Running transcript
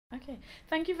Okay,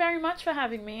 thank you very much for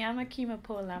having me. I'm Akima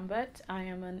Paul Lambert. I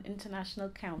am an international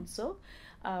counsel.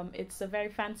 It's a very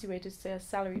fancy way to say a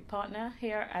salary partner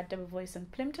here at Double Voice in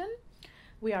Plimpton.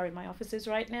 We are in my offices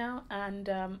right now, and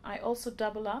I also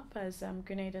double up as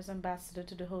Grenada's ambassador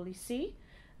to the Holy See.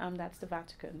 That's the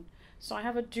Vatican. So I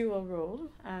have a dual role,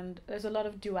 and there's a lot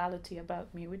of duality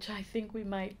about me, which I think we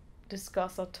might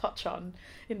discuss or touch on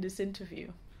in this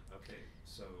interview. Okay,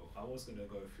 so I was gonna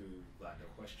go through like the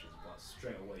questions, but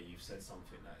straight away you've said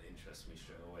something that interests me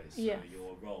straight away. So Yes.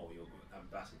 your role, your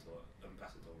ambassador role,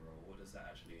 what does that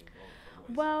actually involve? And what is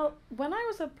it? Well, when I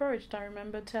was approached, I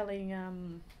remember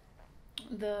telling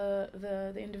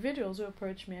the individuals who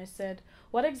approached me, I said,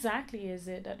 "What exactly is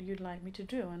it that you'd like me to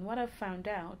do?" And what I've found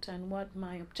out, and what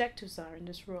my objectives are in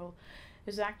this role,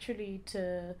 is actually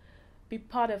to be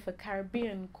part of a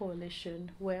Caribbean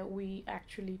coalition where we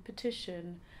actually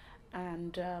petition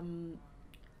and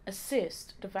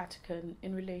assist the Vatican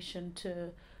in relation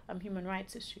to human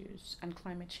rights issues and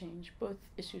climate change. Both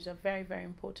issues are very, very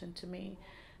important to me.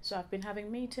 So I've been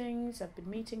having meetings, I've been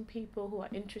meeting people who are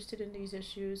interested in these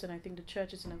issues, and I think the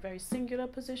church is in a very singular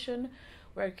position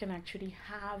where it can actually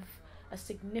have a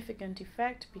significant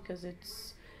effect because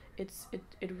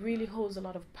it really holds a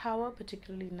lot of power,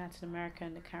 particularly in Latin America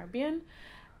and the Caribbean.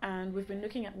 And we've been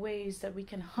looking at ways that we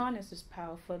can harness this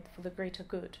power for the greater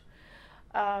good.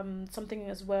 Something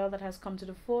as well that has come to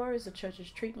the fore is the church's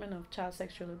treatment of child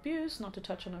sexual abuse, not to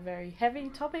touch on a very heavy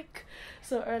topic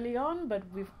so early on, but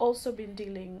we've also been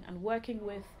dealing and working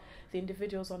with the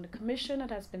individuals on the commission that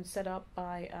has been set up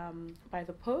by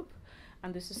the Pope.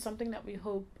 And this is something that we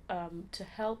hope to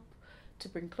help to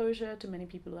bring closure to many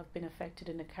people who have been affected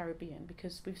in the Caribbean,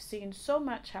 because we've seen so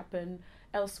much happen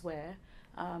elsewhere,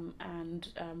 and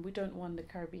we don't want the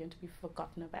Caribbean to be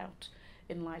forgotten about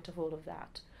in light of all of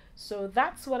that. So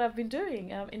that's what I've been doing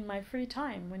in my free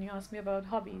time when you ask me about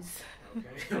hobbies.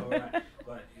 Okay, all right.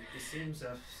 But it seems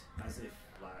as if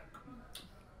like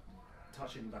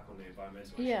touching back on the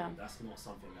environmental issue, Yeah. that's not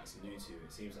something that's new to you.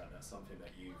 It seems like that's something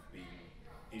that you've been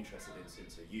interested in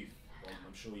since a youth. Well,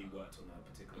 I'm sure you worked on a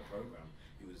particular program.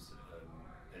 You was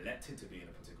elected to be in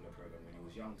a particular program when you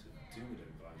was young to do with the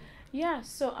environment. Yeah,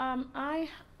 so I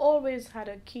always had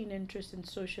a keen interest in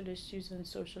social issues and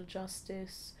social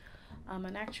justice.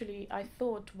 And actually, I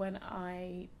thought when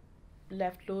I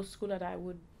left law school that I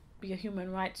would be a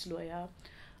human rights lawyer.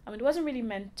 It wasn't really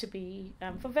meant to be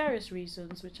for various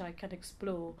reasons, which I can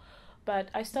explore. But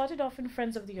I started off in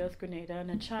Friends of the Earth Grenada,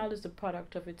 and a child is the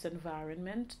product of its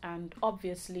environment. And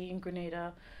obviously, in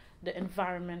Grenada, the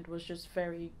environment was just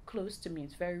very close to me.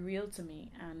 It's very real to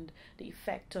me. And the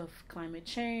effect of climate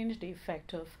change, the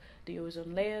effect of the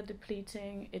ozone layer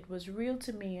depleting, it was real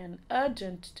to me and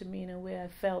urgent to me in a way I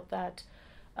felt that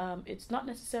it's not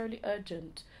necessarily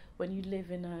urgent when you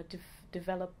live in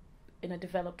a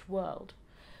developed world.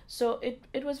 So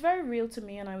it was very real to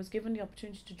me, and I was given the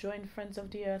opportunity to join Friends of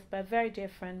the Earth by a very dear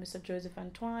friend, Mr. Joseph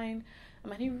Antoine.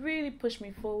 And he really pushed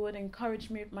me forward, encouraged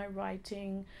me with my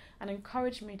writing, and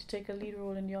encouraged me to take a lead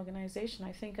role in the organization.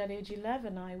 I think at age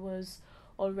 11, I was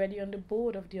already on the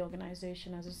board of the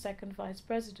organization as a second vice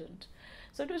president.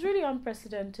 So it was really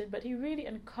unprecedented, but he really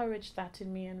encouraged that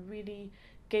in me and really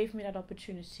gave me that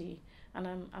opportunity. And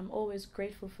I'm always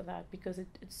grateful for that, because it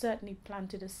certainly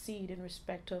planted a seed in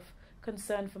respect of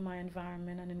concern for my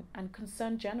environment and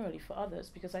concern generally for others,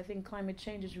 because I think climate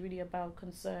change is really about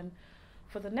concern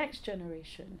for the next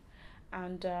generation.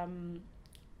 And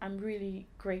I'm really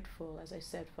grateful, as I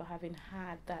said, for having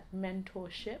had that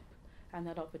mentorship and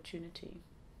that opportunity.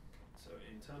 So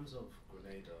in terms of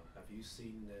Grenada, have you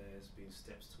seen there's been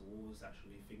steps towards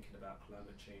actually thinking about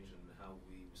climate change and how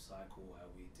we recycle, how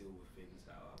we deal with things,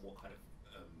 what kind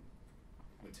of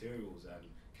materials and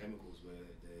chemicals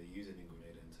they're using in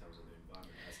Grenada in terms of the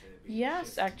environment? Has there been a Yes,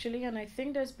 shift? actually, and I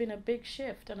think there's been a big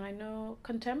shift. And I know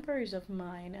contemporaries of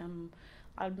mine,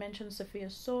 I'll mention Sophia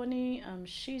Soni.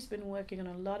 She's been working on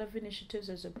a lot of initiatives.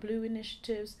 There's a Blue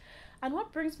initiatives. And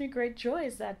what brings me great joy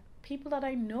is that people that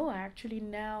I know are actually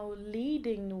now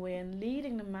leading the way and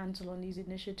leading the mantle on these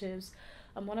initiatives.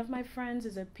 One of my friends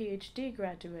is a PhD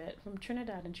graduate from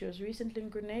Trinidad, and she was recently in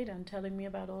Grenada and telling me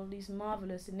about all these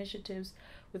marvelous initiatives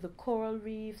with the coral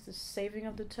reefs, the saving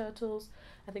of the turtles.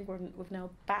 I think we've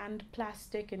now banned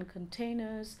plastic in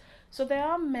containers. So there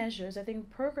are measures. I think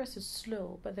progress is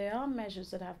slow, but there are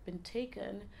measures that have been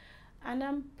taken. And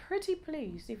I'm pretty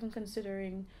pleased, even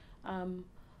considering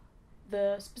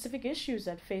the specific issues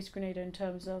that face Grenada in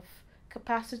terms of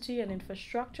capacity and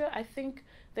infrastructure. I think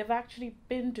they've actually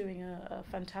been doing a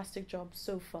fantastic job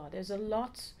so far. There's a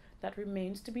lot that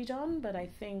remains to be done, but I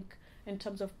think in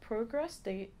terms of progress,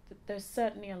 there's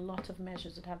certainly a lot of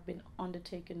measures that have been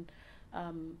undertaken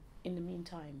in the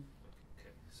meantime.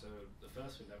 Okay, so the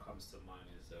first thing that comes to mind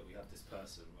is that we have this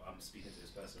person. I'm speaking to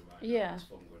this person right Yeah. now. Who's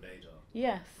from Grenada.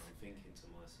 Yes. And I'm thinking to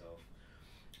myself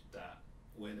that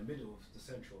we're in the middle of the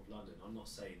centre of London. I'm not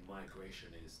saying migration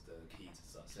is the key to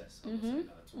success. I'm not saying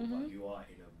that at all. But you are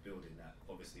in a building that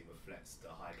obviously reflects the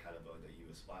high calibre that you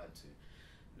aspired to.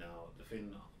 Now,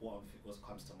 what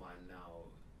comes to mind now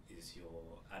is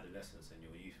your adolescence and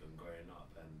your youth and growing up.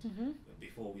 And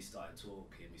before we started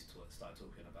talking, started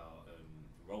talking about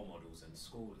role models and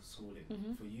schooling.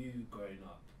 For you growing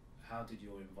up, how did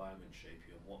your environment shape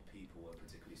you, and what people were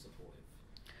particularly supportive?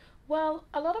 Well,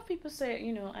 a lot of people say,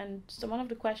 and so one of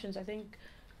the questions I think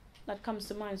that comes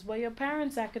to mind is, were your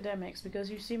parents academics? Because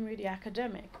you seem really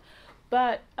academic.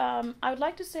 But I would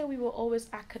like to say we were always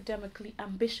academically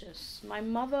ambitious. My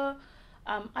mother,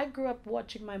 I grew up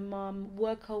watching my mom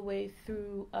work her way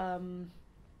through her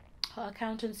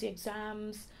accountancy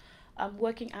exams,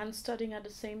 working and studying at the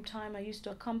same time. I used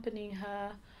to accompany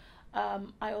her.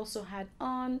 I also had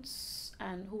aunts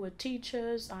who were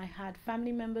teachers. I had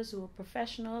family members who were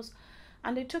professionals,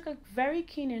 and they took a very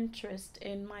keen interest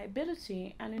in my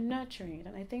ability and in nurturing it.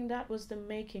 And I think that was the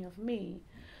making of me.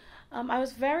 I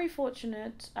was very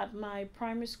fortunate at my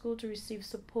primary school to receive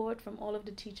support from all of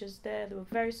the teachers there. They were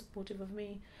very supportive of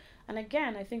me. And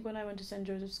again, I think when I went to St.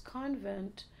 Joseph's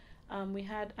Convent, I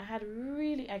had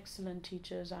really excellent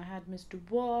teachers. I had Miss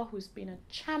Dubois, who's been a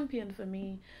champion for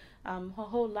me her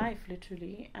whole life,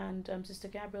 literally, and Sister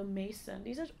Gabrielle Mason.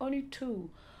 These are only two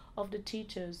of the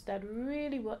teachers that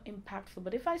really were impactful.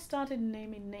 But if I started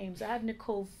naming names, I had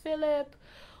Nicole Phillip,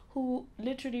 who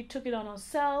literally took it on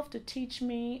herself to teach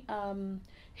me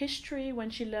history when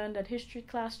she learned that history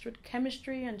clashed with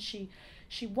chemistry, and she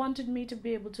wanted me to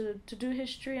be able to do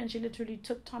history, and she literally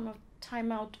took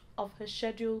time out of her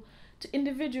schedule to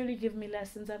individually give me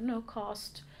lessons at no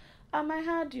cost. I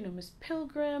had, Miss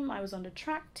Pilgrim. I was on the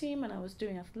track team, and I was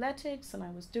doing athletics, and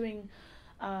I was doing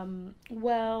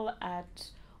well at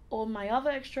all my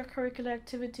other extracurricular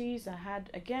activities. I had,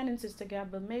 again, in Sister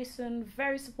Gabrielle Mason,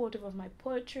 very supportive of my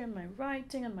poetry and my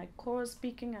writing and my choral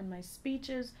speaking and my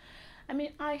speeches. I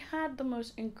mean, I had the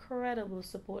most incredible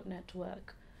support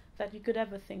network that you could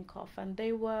ever think of, and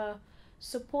they were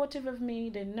supportive of me.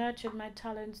 They nurtured my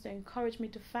talents. They encouraged me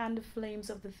to fan the flames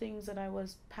of the things that I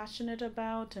was passionate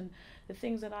about, and the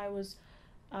things that I was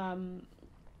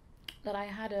that I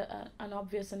had an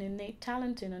obvious and innate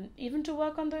talent in, and even to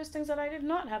work on those things that I did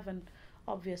not have an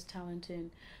obvious talent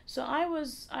in. So I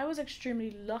was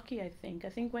extremely lucky, I think. I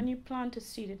think when you plant a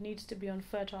seed, it needs to be on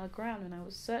fertile ground, and I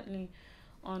was certainly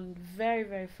on very,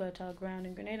 very fertile ground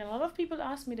in Grenada. And a lot of people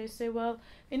ask me, they say, well,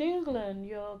 in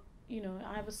England,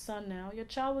 I have a son now, your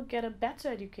child will get a better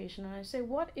education. And I say,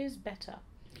 what is better?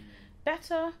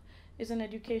 Better is an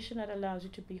education that allows you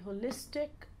to be holistic,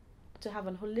 to have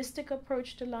a holistic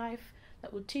approach to life,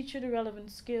 that will teach you the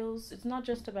relevant skills. It's not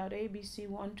just about ABC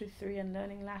 1, 2, 3 and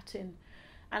learning Latin.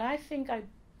 And I think I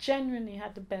genuinely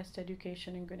had the best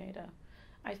education in Grenada.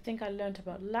 I think I learned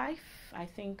about life. I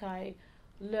think I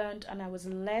learned and I was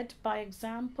led by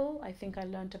example. I think I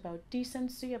learned about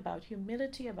decency, about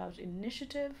humility, about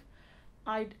initiative.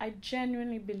 I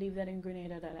genuinely believe that in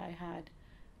Grenada that I had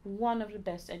one of the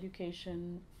best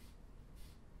education,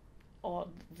 or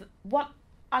what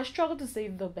I struggle to say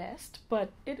the best, but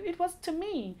it was, to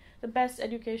me, the best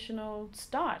educational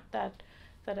start that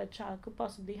a child could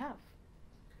possibly have.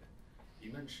 Okay.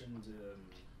 You mentioned,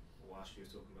 whilst you were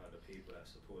talking about the people that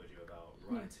supported you, about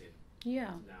writing.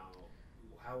 Yeah. Now,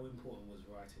 how important was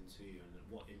writing to you, and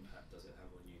what impact does it have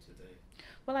on you today?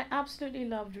 Well, I absolutely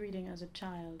loved reading as a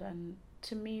child, and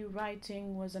to me,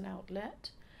 writing was an outlet.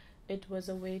 It was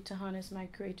a way to harness my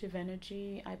creative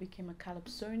energy. I became a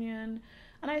calypsonian.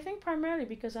 And I think primarily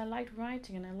because I liked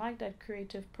writing and I liked that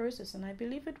creative process. And I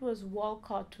believe it was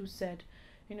Walcott who said,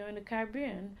 in the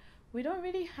Caribbean, we don't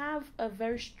really have a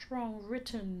very strong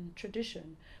written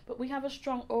tradition, but we have a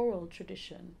strong oral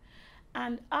tradition.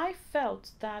 And I felt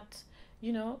that,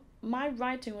 my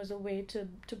writing was a way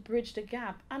to bridge the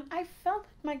gap. And I felt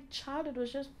that my childhood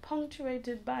was just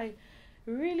punctuated by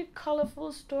really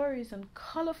colorful stories and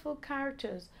colorful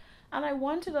characters. And I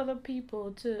wanted other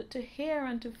people to hear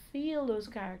and to feel those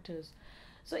characters.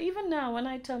 So even now, when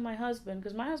I tell my husband,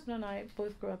 because my husband and I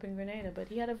both grew up in Grenada, but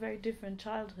he had a very different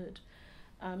childhood.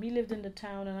 He lived in the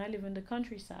town and I live in the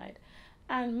countryside.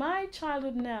 And my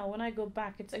childhood now, when I go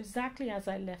back, it's exactly as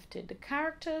I left it. The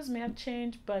characters may have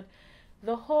changed, but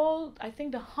I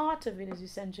think the heart of it is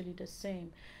essentially the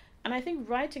same. And I think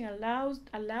writing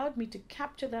allowed me to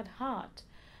capture that heart.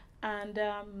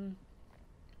 And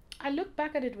I look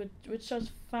back at it with such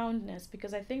fondness,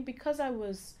 because I think because I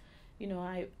was,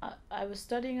 I was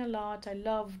studying a lot. I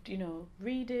loved,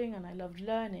 reading, and I loved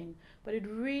learning, but it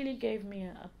really gave me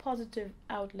a positive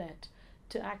outlet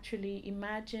to actually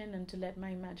imagine and to let my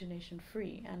imagination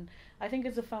free. And I think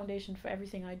it's a foundation for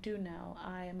everything I do now.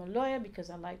 I am a lawyer because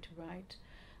I like to write.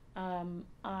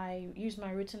 I use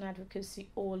my written advocacy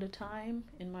all the time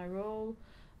in my role,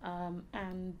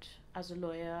 and as a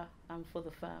lawyer, for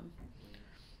the firm.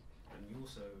 And you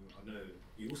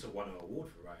also won an award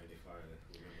for writing, if I remember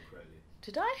correctly.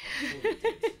 Did I? Sure you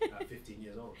did, at 15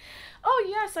 years old. Oh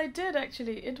yes, I did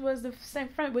actually. It was the same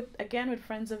friend with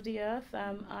Friends of the Earth.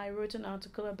 I wrote an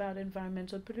article about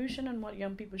environmental pollution and what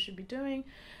young people should be doing,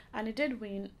 and it did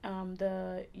win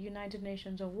the United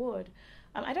Nations award.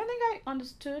 I don't think I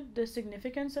understood the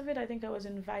significance of it. I think I was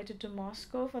invited to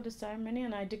Moscow for the ceremony,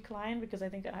 and I declined because I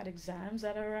think I had exams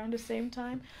that are around the same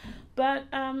time. But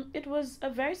it was a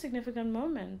very significant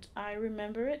moment. I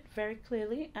remember it very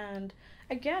clearly, and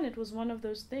again, it was one of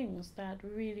those things that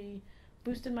really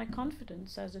boosted my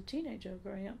confidence as a teenager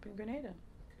growing up in Grenada.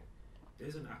 Okay.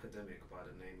 There's an academic by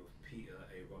the name of Peter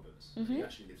A. Roberts. Mm-hmm. He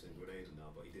actually lives in Grenada now,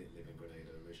 but he didn't live in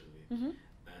Grenada originally. Mm-hmm.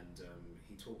 And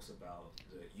he talks about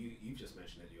you've just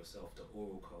mentioned it yourself, the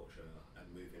oral culture and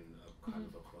moving kind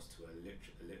of across to a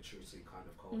literacy kind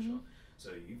of culture. Mm-hmm.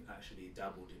 So you've actually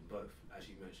dabbled in both. As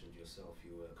you mentioned yourself,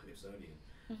 you were a calypsonian.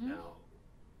 Mm-hmm. Now,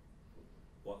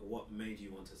 what made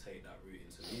you want to take that route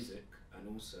into music? And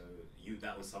also,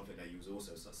 that was something that you was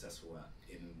also successful at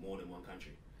in more than one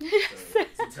country.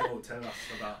 So tell us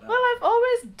about that. Well, I've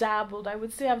always dabbled. I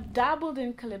would say I've dabbled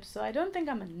in calypso. I don't think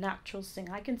I'm a natural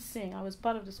singer. I can sing. I was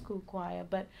part of the school choir,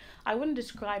 but I wouldn't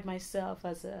describe myself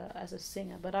as a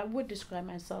singer. But I would describe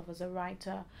myself as a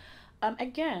writer.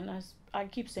 Again, as I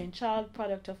keep saying, child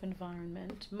product of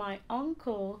environment. My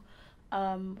uncle,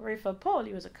 Akima Paul,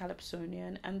 he was a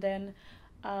calypsonian, and then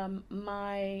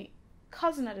my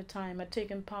cousin at the time had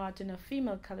taken part in a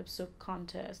female calypso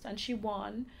contest, and she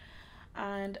won.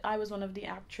 And I was one of the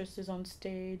actresses on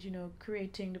stage,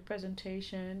 creating the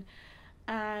presentation.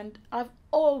 And I've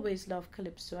always loved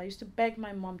calypso. I used to beg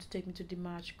my mom to take me to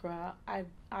Dimanche Gras. I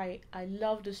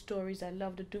love the stories. I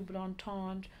love the double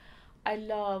entendre. I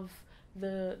love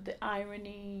the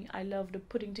irony. I love the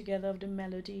putting together of the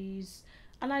melodies.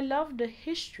 And I love the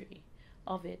history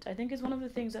of it. I think it's one of the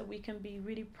things that we can be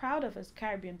really proud of as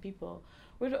Caribbean people.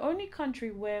 We're the only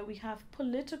country where we have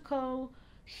political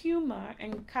humor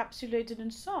encapsulated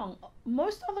in song.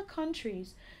 Most other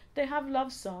countries, they have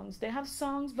love songs, they have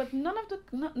songs, but there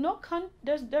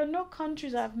are no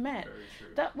countries I've met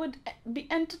that would be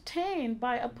entertained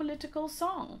by a political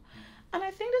song. And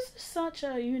I think this is such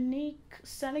a unique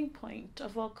selling point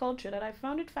of our culture that I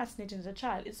found it fascinating as a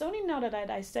child. It's only now that I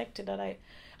dissect it that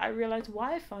I realized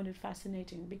why I found it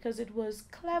fascinating, because it was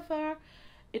clever,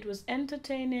 it was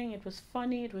entertaining, it was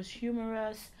funny, it was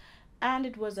humorous, and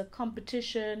it was a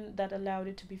competition that allowed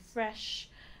it to be fresh,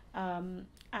 and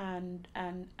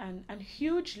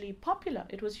hugely popular.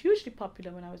 It was hugely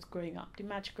popular when I was growing up.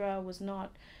 Dimanche Gras was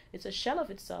not, it's a shell of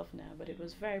itself now, but it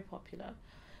was very popular.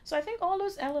 So I think all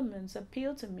those elements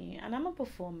appeal to me, and I'm a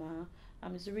performer.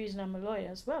 It's the reason I'm a lawyer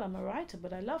as well. I'm a writer,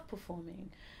 but I love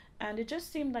performing. And it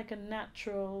just seemed like a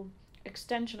natural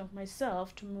extension of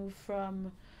myself to move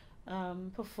from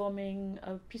performing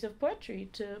a piece of poetry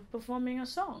to performing a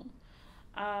song.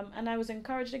 And I was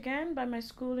encouraged again by my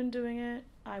school in doing it.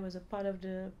 I was a part of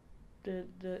the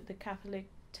Catholic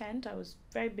tent. I was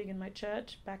very big in my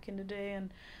church back in the day,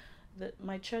 and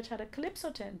my church had a calypso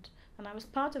tent, and I was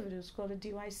part of it. It was called a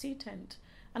DYC tent.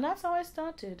 And that's how I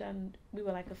started. And we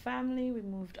were like a family. We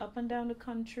moved up and down the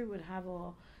country. We'd have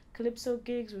our calypso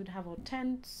gigs. We'd have our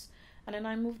tents. And then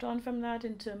I moved on from that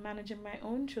into managing my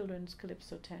own children's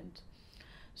calypso tent.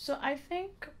 So I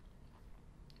think,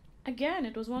 again,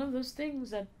 it was one of those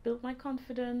things that built my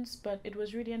confidence, but it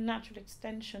was really a natural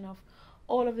extension of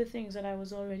all of the things that I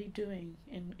was already doing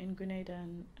in Grenada,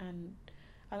 and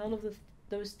all of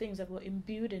those things that were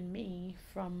imbued in me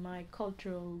from my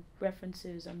cultural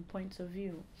references and points of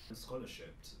view.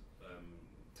 Scholarship,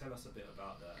 tell us a bit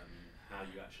about that and how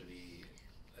you actually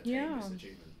attained this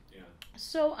achievement. Yeah.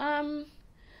 So,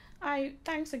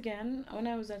 thanks again. When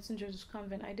I was at St. Joseph's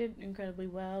Convent, I did incredibly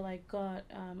well. I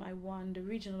won the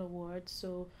regional awards.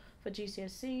 So for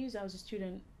GCSEs, I was a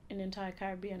student in the entire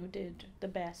Caribbean who did the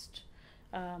best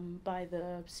by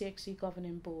the CXC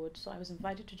governing board. So I was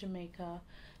invited to Jamaica.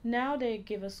 Now they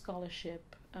give a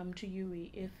scholarship to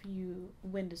UE if you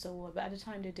win this award, but at the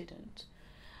time they didn't.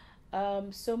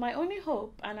 So my only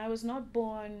hope, and I was not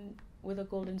born with a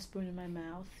golden spoon in my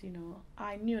mouth,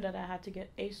 I knew that I had to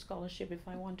get a scholarship if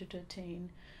I wanted to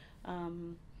attain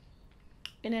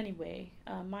in any way.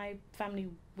 My family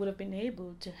would have been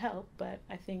able to help, but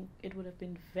I think it would have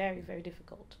been very, very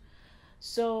difficult.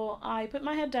 So I put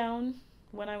my head down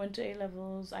when I went to A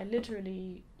levels.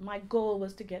 My goal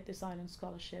was to get this island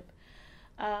scholarship.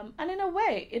 And in a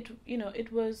way,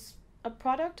 it was a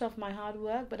product of my hard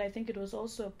work, but I think it was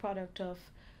also a product of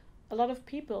a lot of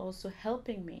people also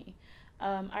helping me.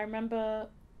 I remember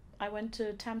I went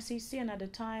to TAMCC, and at the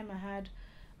time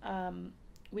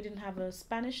we didn't have a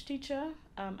Spanish teacher,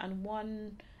 and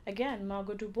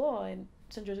Margot Dubois in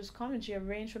St. Joseph's Convent, she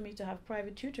arranged for me to have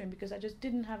private tutoring because I just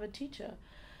didn't have a teacher.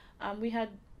 We had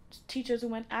teachers who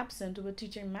went absent who were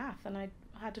teaching math, and I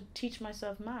had to teach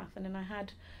myself math. And then I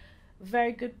had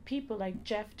very good people like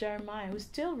Jeff Jeremiah, who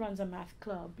still runs a math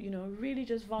club, really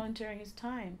just volunteering his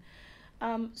time.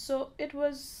 So it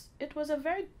was a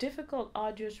very difficult,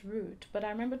 arduous route, but I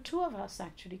remember two of us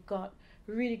actually got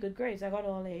really good grades. I got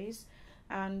all A's,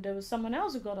 and there was someone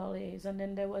else who got all A's, and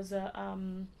then there was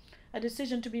a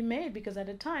decision to be made, because at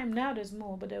the time, now there's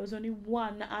more, but there was only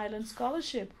one island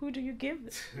scholarship. Who do you give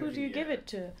give it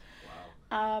to?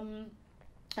 Wow.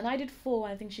 And I did 4,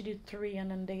 I think she did 3, and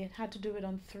then they had to do it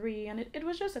on 3, and it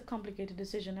was just a complicated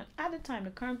decision. And at the time, the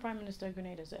current Prime Minister of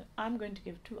Grenada said, I'm going to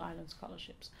give 2 island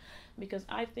scholarships, because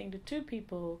I think the 2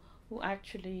 people who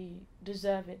actually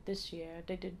deserve it this year,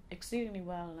 they did exceedingly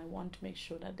well, and I want to make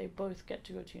sure that they both get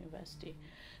to go to university. Mm-hmm.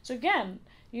 So again,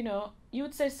 you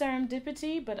would say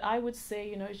serendipity, but I would say,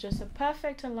 it's just a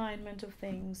perfect alignment of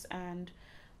things, and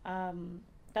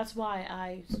that's why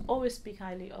I always speak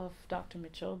highly of Dr.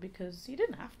 Mitchell, because he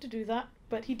didn't have to do that,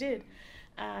 but he did.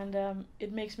 And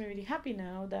it makes me really happy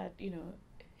now that,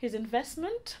 his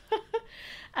investment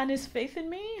and his faith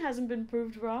in me hasn't been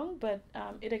proved wrong, but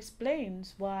it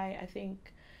explains why I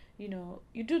think,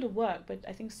 you do the work, but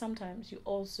I think sometimes you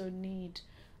also need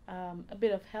a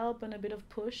bit of help and a bit of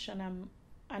push. And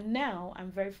now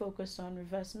I'm very focused on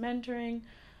reverse mentoring.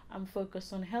 I'm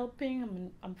focused on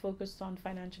helping. I'm focused on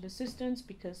financial assistance,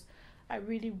 because I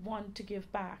really want to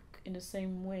give back in the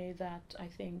same way that I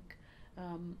think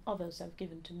others have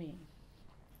given to me.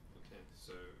 Okay,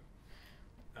 so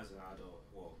as an adult,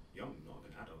 not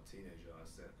an adult, teenager, I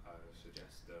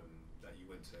suggest that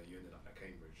you ended up at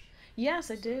Cambridge.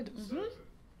 Yes, I did. Mm-hmm.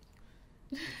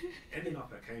 So ending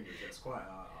up at Cambridge, that's quite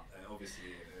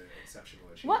obviously exceptional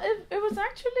achievement. Well, it was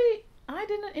actually, I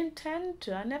didn't intend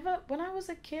to. When I was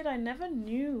a kid, I never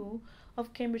knew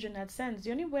of Cambridge in that sense.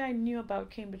 The only way I knew about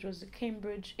Cambridge was the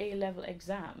Cambridge A-level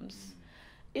exams.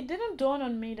 It didn't dawn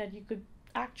on me that you could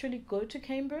actually go to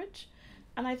Cambridge.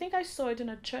 And I think I saw it in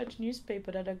a church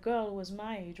newspaper that a girl who was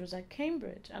my age was at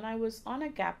Cambridge. And I was on a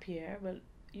gap year. Well,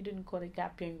 you didn't call it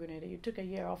gap year in Grenada. You took a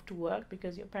year off to work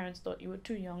because your parents thought you were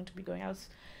too young to be going. I was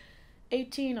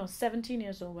 18 or 17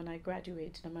 years old when I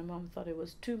graduated, and my mom thought it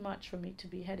was too much for me to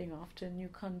be heading off to a new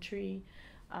country.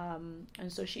 And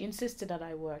so she insisted that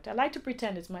I worked. I like to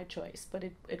pretend it's my choice, but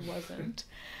it wasn't.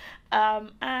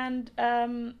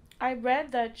 I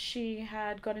read that she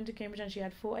had got into Cambridge and she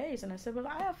had 4 A's. And I said, well,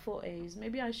 I have 4 A's.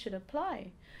 Maybe I should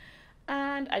apply.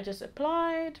 And I just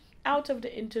applied. Out of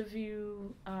the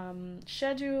interview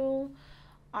schedule,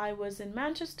 I was in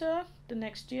Manchester the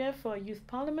next year for a youth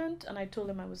parliament. And I told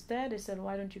them I was there. They said,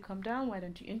 why don't you come down? Why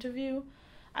don't you interview?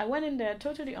 I went in there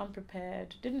totally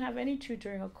unprepared. Didn't have any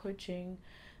tutoring or coaching.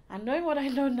 And knowing what I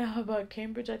know now about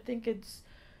Cambridge, I think it's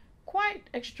quite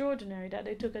extraordinary that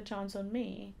they took a chance on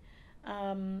me.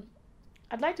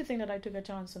 I'd like to think that I took a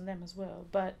chance on them as well,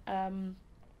 but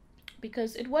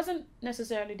because it wasn't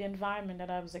necessarily the environment that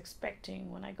I was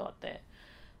expecting when I got there.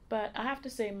 But I have to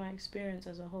say my experience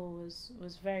as a whole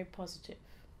was very positive.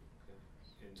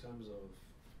 Okay. In terms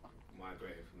of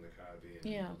migrating from the Caribbean,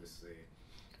 yeah. Obviously,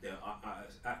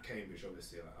 at Cambridge,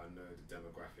 obviously, I know the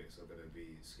demographics are going to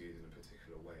be skewed in a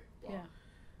particular way, but yeah.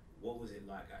 What was it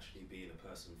like actually being a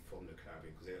person from the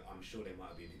Caribbean? Because I'm sure there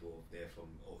might be people there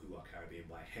or who are Caribbean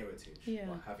by heritage, yeah.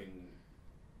 but having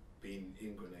been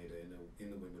in Grenada, in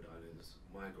the Windward Islands,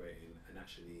 migrating and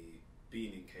actually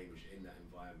being in Cambridge in that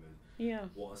environment, yeah.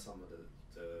 What are some of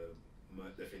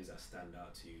the things that stand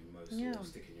out to you most, yeah. or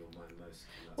stick in your mind most?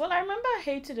 Well, I remember I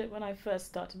hated it when I first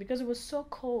started because it was so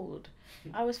cold.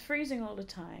 I was freezing all the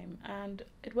time, and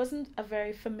it wasn't a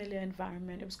very familiar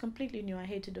environment. It was completely new. I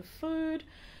hated the food.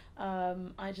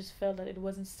 I just felt that it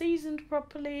wasn't seasoned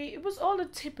properly. It was all the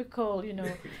typical,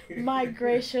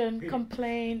 migration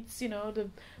complaints. The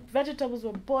vegetables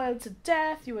were boiled to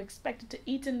death. You were expected to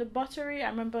eat in the buttery. I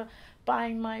remember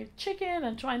buying my chicken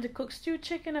and trying to cook stewed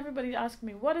chicken. Everybody asked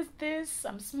me, what is this?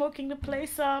 I'm smoking the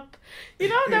place up. There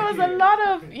was a lot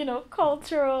of,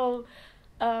 cultural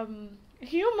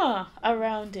humor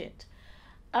around it.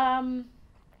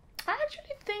 I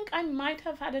actually think I might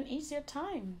have had an easier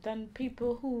time than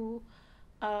people who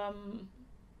um,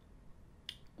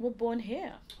 were born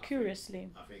here, curiously.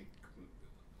 I think,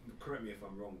 correct me if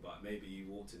I'm wrong, but maybe you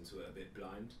walked into it a bit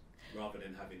blind rather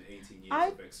than having 18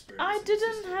 years of experience. I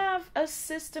didn't have a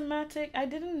systematic, I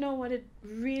didn't know what it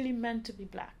really meant to be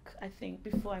black, I think,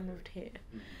 before I moved here.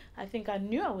 I think I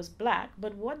knew I was black,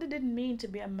 but what did it mean to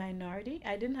be a minority?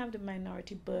 I didn't have the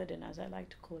minority burden, as I like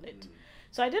to call it.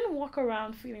 So I didn't walk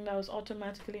around feeling that I was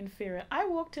automatically inferior. I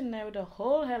walked in there with a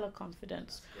whole hell of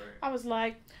confidence. I was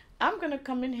like, I'm going to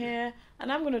come in here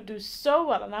and I'm going to do so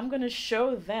well and I'm going to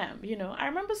show them, you know. I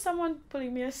remember someone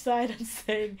pulling me aside and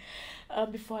saying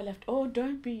before I left, oh,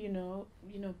 don't be, you know,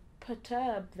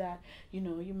 perturbed that, you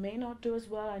know, you may not do as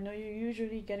well. I know you're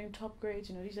usually getting top grades.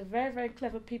 You know, these are very, very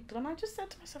clever people. And I just said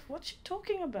to myself, what's she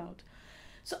talking about?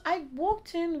 So I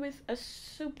walked in with a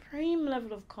supreme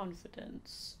level of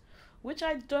confidence, which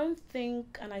I don't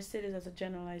think, and I say this as a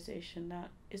generalization, that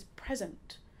is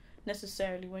present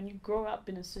necessarily when you grow up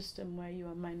in a system where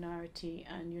you're a minority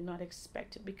and you're not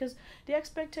expected, because the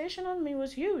expectation on me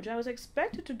was huge. I was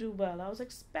expected to do well. I was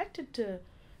expected to,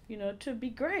 you know, to be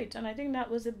great. And I think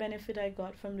that was the benefit I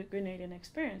got from the Grenadian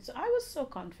experience. So I was so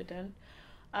confident.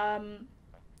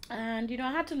 And, you know,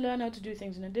 I had to learn how to do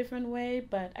things in a different way,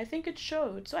 but I think it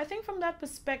showed. So I think from that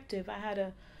perspective,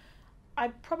 I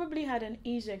probably had an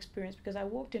easy experience because I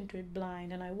walked into it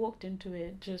blind and I walked into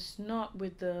it just not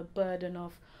with the burden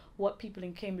of what people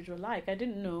in Cambridge were like. I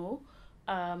didn't know.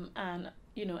 And,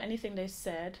 you know, anything they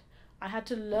said, I had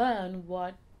to learn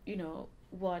what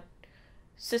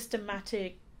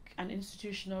systematic and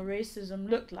institutional racism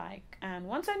looked like. And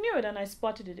once I knew it and I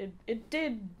spotted it, it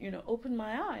did, you know, open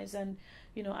my eyes. And,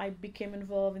 you know, I became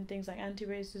involved in things like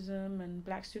anti-racism and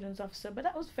Black Students Officer. But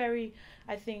that was very,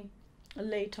 I think,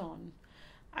 late on.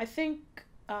 I think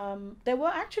there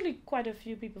were actually quite a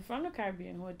few people from the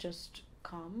Caribbean who had just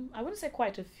come. I wouldn't say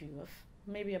quite a few,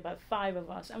 maybe about 5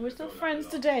 of us, and we're still friends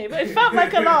today. But it felt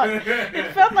like a lot.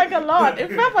 It felt like a lot.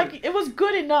 It felt like it was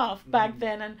good enough back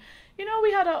then. And you know,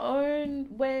 we had our own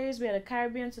ways. We had a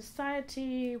Caribbean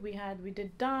society. We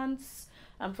did dance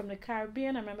from the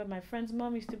Caribbean. I remember my friend's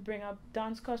mom used to bring up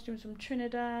dance costumes from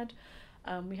Trinidad.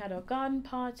 We had our garden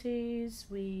parties.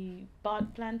 We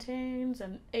bought plantains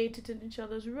and ate it in each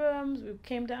other's rooms. We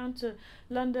came down to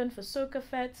London for soca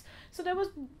fetes. So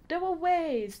there were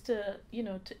ways to, you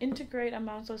know, to integrate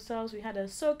amongst ourselves. We had a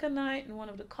soca night in one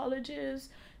of the colleges.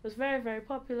 It was very, very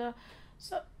popular.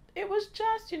 So it was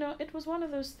just, you know, it was one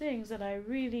of those things that I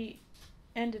really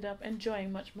ended up enjoying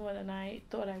much more than I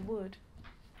thought I would.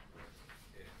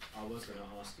 I was going to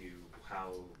ask you,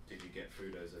 how did you get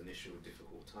through those initial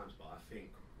difficult times? But I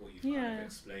think what you've kind of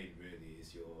explained really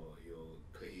is your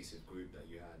cohesive group that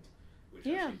you had, which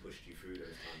actually pushed you through those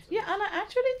times. Yeah, and I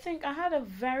actually think I had a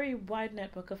very wide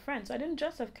network of friends. I didn't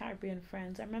just have Caribbean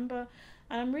friends. I remember,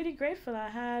 and I'm really grateful, I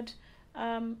had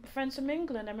friends from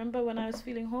England. I remember when I was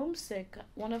feeling homesick,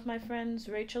 one of my friends,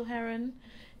 Rachel Heron,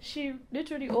 she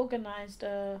literally organized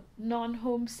a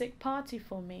non-homesick party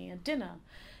for me, a dinner.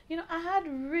 You know, I had a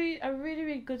really,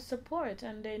 really good support,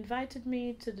 and they invited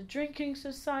me to the drinking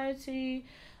society.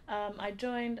 I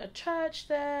joined a church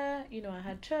there. You know, I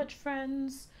had church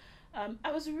friends.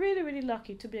 I was really, really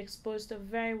lucky to be exposed to a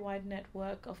very wide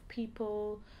network of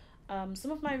people.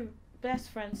 Some of my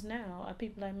best friends now are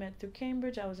people I met through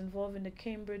Cambridge. I was involved in the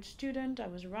Cambridge Student. I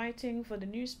was writing for the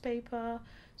newspaper,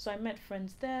 so I met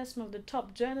friends there. Some of the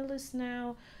top journalists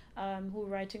now, who are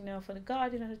writing now for The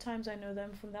Guardian and the Times, I know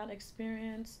them from that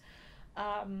experience.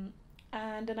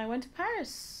 And then I went to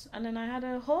Paris, and then I had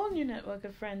a whole new network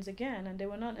of friends again, and they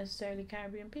were not necessarily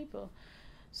Caribbean people.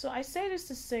 So I say this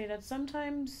to say that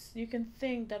sometimes you can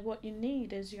think that what you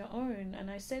need is your own,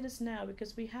 and I say this now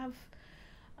because we have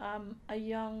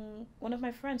one of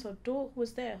my friends, her daughter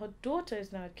was there. Her daughter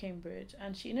is now at Cambridge,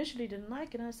 and she initially didn't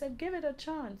like it, and I said, give it a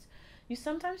chance. You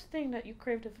sometimes think that you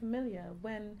crave the familiar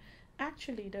when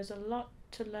actually there's a lot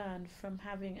to learn from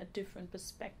having a different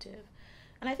perspective.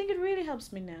 And I think it really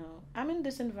helps me now. I'm in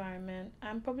this environment.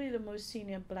 I'm probably the most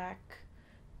senior Black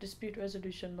dispute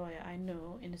resolution lawyer I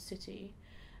know in the city.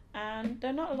 And there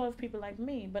are not a lot of people like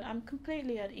me, but I'm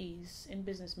completely at ease in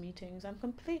business meetings. I'm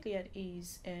completely at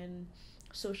ease in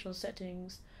social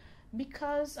settings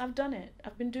because I've done it.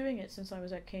 I've been doing it since I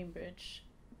was at Cambridge.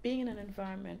 Being in an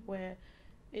environment where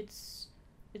it's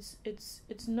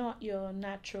not your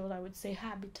natural, I would say,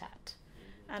 habitat.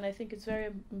 And I think it's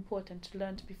very important to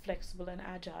learn to be flexible and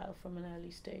agile from an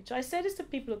early stage. So I say this to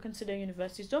people who consider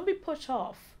universities, don't be put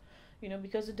off, you know,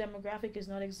 because the demographic is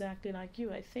not exactly like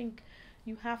you. I think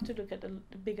you have to look at the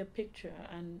bigger picture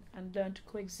and learn to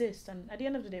coexist. And at the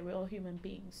end of the day, we're all human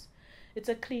beings. it's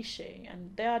a cliche,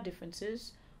 and there are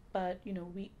differences, but you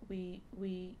know,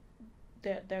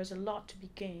 there's a lot to be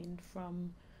gained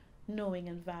from knowing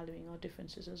and valuing our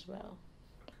differences as well.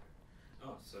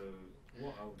 Oh, so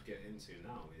what I would get into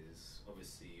now is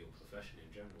obviously your profession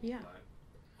in general. Yeah. Like,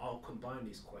 I'll combine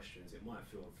these questions. It might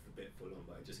feel a bit full on,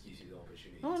 but it just gives you the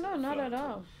opportunity. Oh to no, not at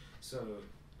all. So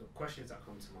the questions that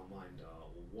come to my mind are: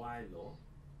 why law?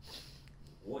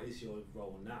 What is your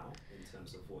role now in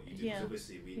terms of what you do? Because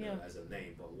obviously we know it as a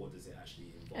name, but what does it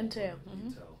actually entail?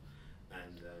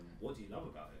 And what do you love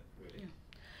about it, really?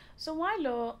 Yeah. So why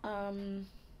law?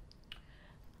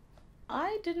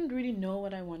 I didn't really know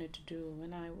what I wanted to do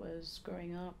when I was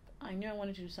growing up. I knew I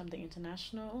wanted to do something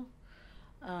international,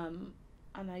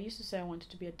 and I used to say I wanted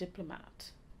to be a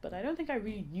diplomat, but I don't think I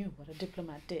really knew what a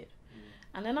diplomat did.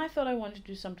 And then I thought I wanted to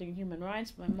do something in human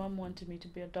rights. My mom wanted me to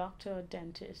be a doctor or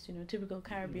dentist, you know, typical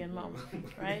Caribbean mom,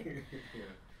 right? Yeah.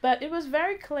 But it was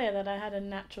very clear that I had a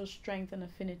natural strength and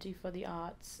affinity for the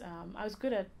arts. I was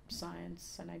good at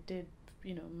science, and I did,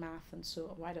 you know, math and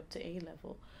so right up to A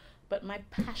level. But my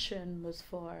passion was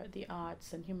for the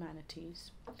arts and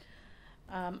humanities.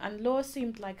 And law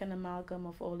seemed like an amalgam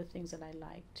of all the things that I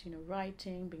liked, you know,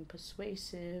 writing, being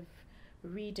persuasive,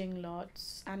 reading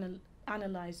lots,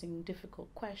 analyzing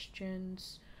difficult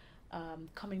questions,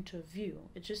 coming to a view.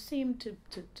 It just seemed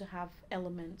to have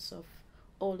elements of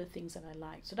all the things that I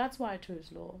liked. So that's why I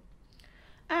chose law.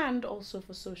 And also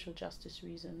for social justice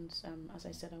reasons. As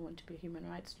I said, I want to be a human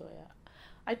rights lawyer.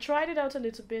 I tried it out a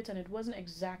little bit, and it wasn't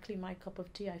exactly my cup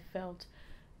of tea. I felt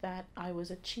that I was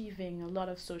achieving a lot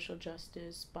of social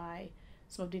justice by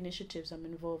some of the initiatives I'm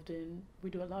involved in.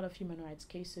 We do a lot of human rights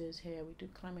cases here. We do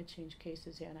climate change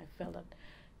cases here, and I felt that,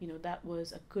 you know, that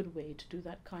was a good way to do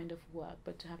that kind of work,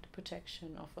 but to have the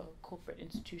protection of a corporate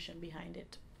institution behind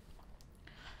it.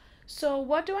 So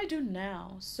what do I do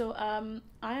now? So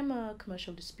I am a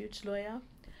commercial disputes lawyer.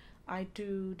 I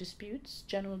do disputes,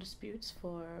 general disputes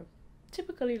for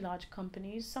typically large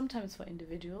companies, sometimes for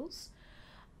individuals.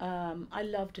 I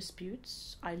love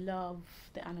disputes. I love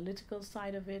the analytical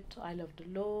side of it. I love the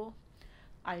law.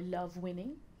 I love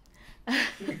winning.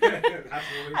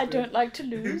 I don't like to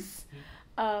lose.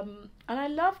 And I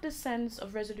love the sense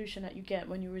of resolution that you get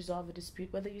when you resolve a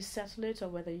dispute, whether you settle it or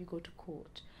whether you go to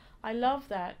court. I love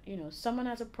that, you know, someone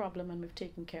has a problem and we've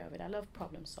taken care of it. I love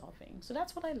problem solving. So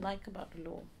that's what I like about the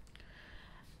law.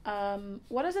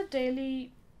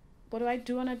 What do I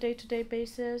do on a day-to-day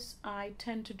basis? I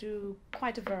tend to do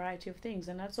quite a variety of things,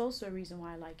 and that's also a reason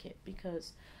why I like it,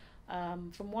 because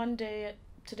from one day,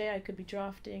 today I could be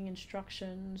drafting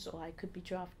instructions, or I could be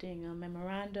drafting a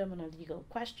memorandum on a legal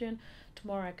question.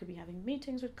 Tomorrow I could be having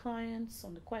meetings with clients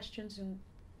on the questions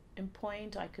in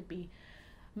point. I could be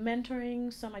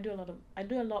mentoring some. I do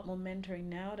a lot more mentoring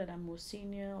now that I'm more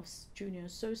senior or junior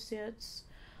associates.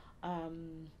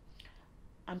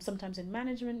 I'm sometimes in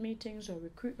management meetings or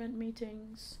recruitment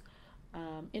meetings,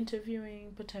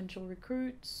 interviewing potential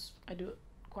recruits. I do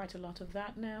quite a lot of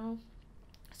that now.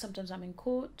 Sometimes I'm in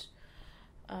court.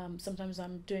 Sometimes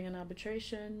I'm doing an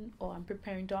arbitration, or I'm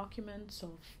preparing documents or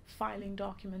filing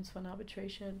documents for an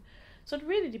arbitration. So it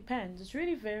really depends. It's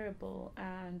really variable,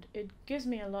 and it gives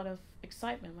me a lot of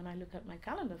excitement when I look at my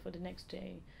calendar for the next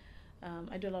day.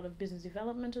 I do a lot of business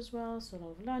development as well, so a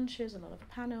lot of lunches, a lot of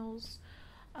panels.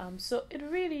 So it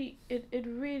really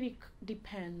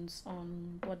depends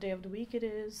on what day of the week it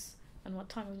is and what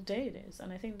time of the day it is.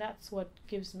 And I think that's what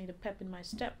gives me the pep in my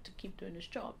step to keep doing this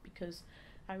job, because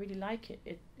I really like it.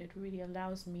 It really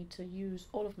allows me to use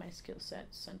all of my skill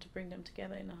sets and to bring them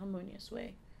together in a harmonious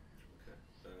way.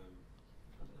 Okay.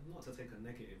 Not to take a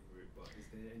negative route, but is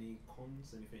there any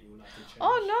cons, anything you would like to change?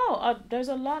 Oh no, there's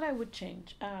a lot I would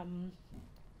change.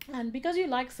 And because you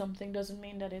like something doesn't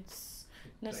mean that it's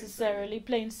necessarily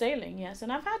plain sailing. Yes,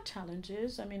 and I've had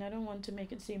challenges. I mean, I don't want to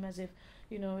make it seem as if,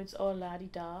 you know, it's all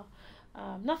la-di-da.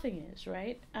 Nothing is,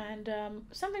 right? And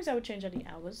some things I would change are the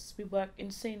hours. We work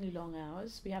insanely long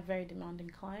hours. We have very demanding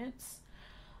clients.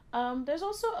 There's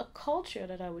also a culture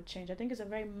that I would change. I think it's a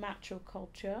very macho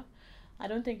culture. I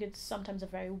don't think it's sometimes a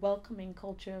very welcoming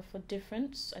culture for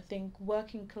difference. I think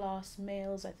working class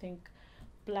males, I think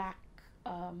black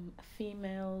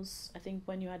females, I think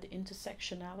when you add the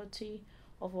intersectionality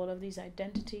of all of these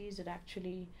identities, it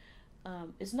actually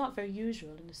is not very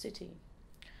usual in the city.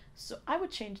 So I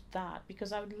would change that,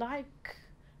 because I would like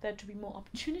there to be more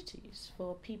opportunities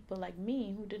for people like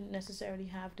me who didn't necessarily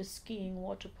have the skiing,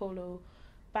 water polo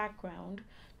background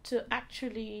to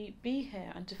actually be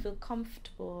here and to feel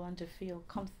comfortable and to feel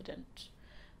confident.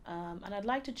 And I'd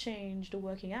like to change the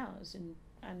working hours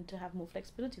and to have more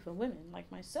flexibility for women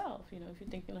like myself. You know, if you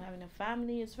think, you know, having a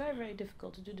family, it's very, very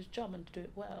difficult to do this job and to do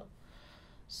it well.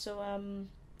 So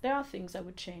there are things I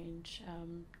would change,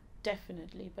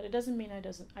 definitely, but it doesn't mean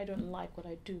I don't like what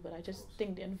I do. But I just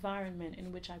think the environment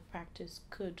in which I practice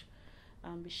could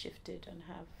be shifted and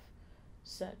have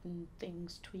certain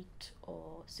things tweaked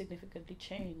or significantly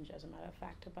changed, as a matter of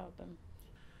fact, about them.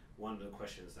 One of the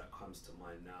questions that comes to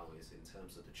mind now is in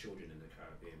terms of the children in the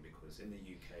Caribbean, because in the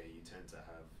UK you tend to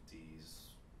have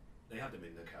these. They have them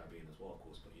in the Caribbean as well, of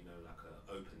course, but like a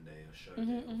open day, a show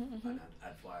day, and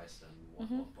advice and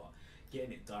whatnot. But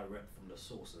getting it direct from the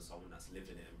source and someone that's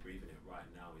living it and breathing it right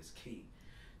now is key.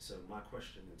 So my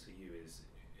question to you is,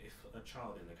 if a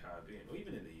child in the Caribbean, or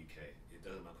even in the UK, it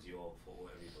doesn't matter because you're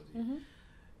for everybody,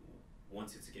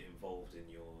 wanted to get involved in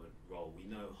your role, we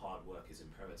know hard work is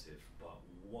imperative, but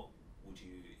what would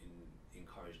you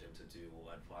encourage them to do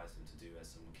or advise them to do as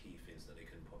some key things that they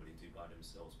can probably do by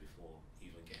themselves before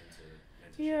even getting to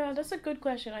mentorship? Yeah, that's a good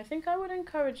question. I think I would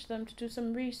encourage them to do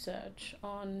some research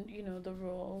on, the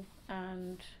role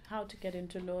and how to get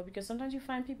into law, because sometimes you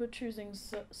find people choosing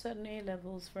certain A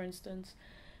levels, for instance,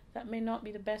 that may not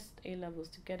be the best A levels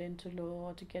to get into law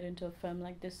or to get into a firm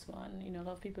like this one. A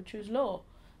lot of people choose law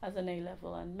as an A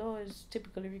level, and law is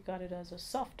typically regarded as a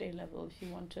soft A level. If you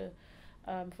want to,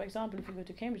 for example, if you go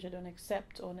to Cambridge, they don't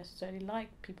accept or necessarily like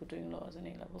people doing law as an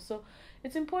A level. So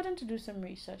it's important to do some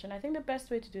research, and I think the best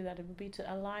way to do that would be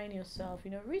to align yourself.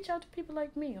 Reach out to people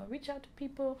like me, or reach out to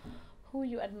people who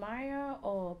you admire,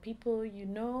 or people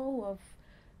who have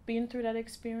been through that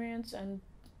experience, and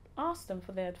ask them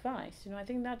for their advice. I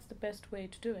think that's the best way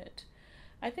to do it.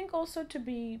 I think also to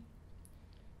be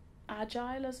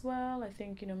agile as well. I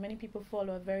think many people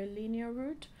follow a very linear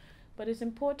route, but it's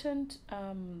important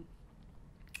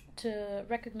to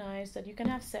recognize that you can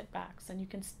have setbacks, and you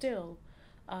can still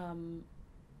end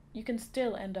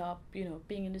up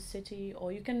being in the city,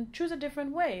 or you can choose a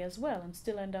different way as well and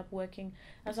still end up working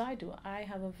as I do. I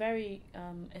have a very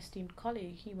esteemed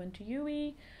colleague. He went to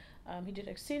UE, he did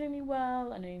exceedingly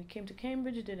well, and then he came to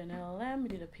Cambridge, he did an LLM, he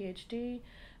did a PhD,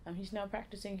 he's now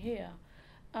practicing here.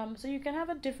 So you can have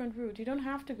a different route. You don't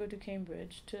have to go to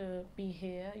Cambridge to be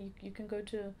here. You can go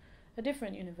to a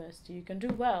different university. You can do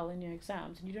well in your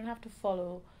exams, and you don't have to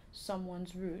follow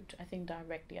someone's route, I think,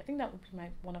 directly. I think that would be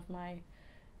one of my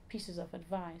pieces of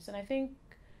advice. And I think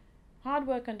hard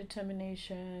work and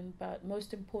determination, but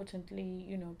most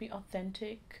importantly, be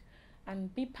authentic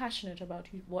and be passionate about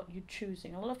what you're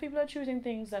choosing. A lot of people are choosing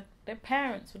things that their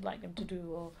parents would like them to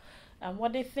do, or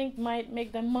what they think might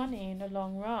make them money in the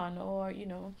long run, or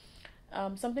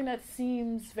something that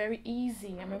seems very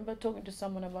easy. I remember talking to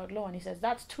someone about law, and he says,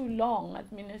 that's too long. I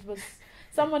mean, it was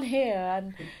someone here,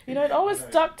 and it always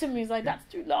stuck to me. It's like,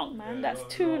 that's too long, man. That's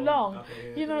too long.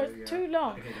 It's too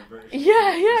long.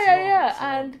 Yeah.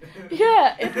 And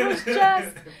it was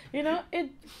just,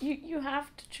 you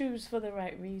have to choose for the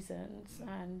right reasons.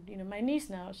 And my niece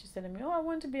now, she's telling me, I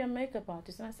want to be a makeup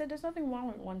artist. And I said, there's nothing wrong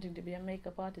with wanting to be a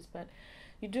makeup artist, but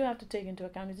you do have to take into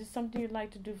account, is this something you'd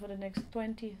like to do for the next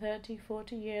 20, 30,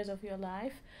 40 years of your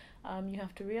life? You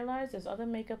have to realize there's other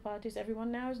makeup artists.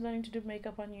 Everyone now is learning to do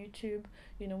makeup on YouTube.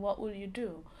 What will you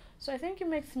do? So I think you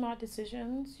make smart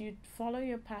decisions. You follow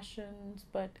your passions,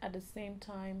 but at the same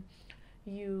time,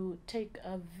 you take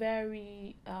a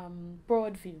very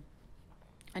broad view.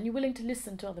 And you're willing to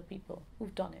listen to other people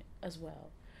who've done it as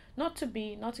well. Not to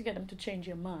get them to change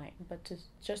your mind, but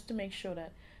just to make sure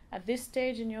that at this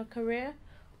stage in your career,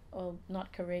 or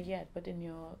not career yet, but in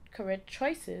your career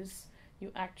choices,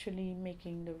 you're actually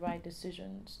making the right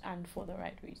decisions and for the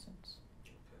right reasons.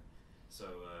 Okay. So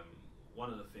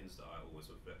one of the things that I always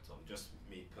reflect on, just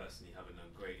me personally having a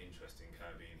great interest in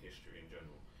Caribbean history in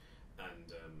general, and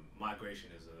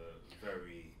migration is a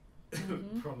very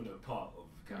prominent part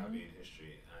of Caribbean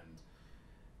history, and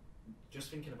just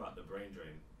thinking about the brain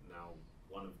drain now,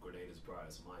 one of Grenada's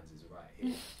brightest minds is right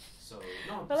here. So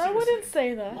no, well, I wouldn't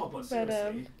say that. No, but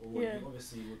seriously, you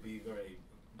obviously would be very.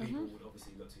 People would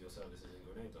obviously look to your services in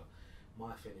Grenada.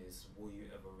 My thing is, will you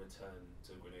ever return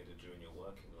to Grenada during your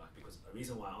working life? Because the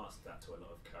reason why I ask that to a lot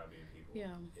of Caribbean people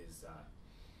is that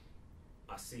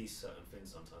I see certain things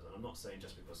sometimes, and I'm not saying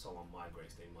just because someone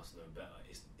migrates they must know better.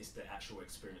 It's the actual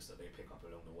experience that they pick up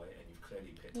along the way, and you've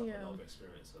clearly picked up a lot of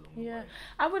experience along the way.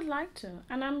 I would like to,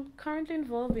 and I'm currently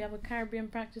involved. We have a Caribbean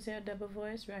practice here at Deborah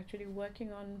Voice. We're actually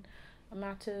working on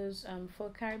matters for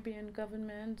Caribbean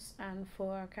governments and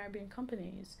for Caribbean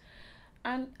companies.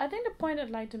 And I think the point I'd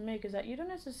like to make is that you don't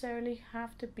necessarily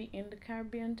have to be in the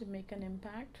Caribbean to make an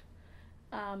impact.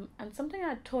 And something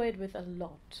I toyed with a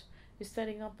lot is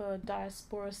setting up a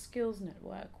diaspora skills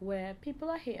network where people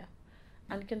are here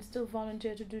and can still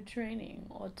volunteer to do training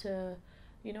or to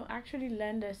actually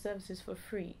lend their services for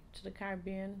free to the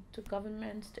Caribbean, to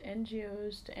governments, to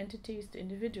NGOs, to entities, to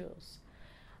individuals.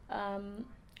 Um,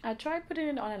 I tried putting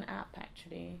it on an app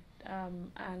actually,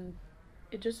 and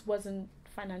it just wasn't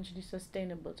financially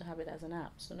sustainable to have it as an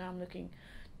app. So now I'm looking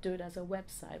to do it as a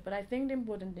website. But I think the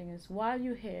important thing is while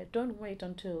you're here, don't wait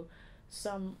until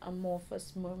some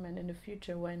amorphous moment in the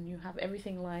future when you have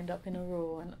everything lined up in a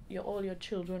row and all your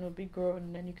children will be grown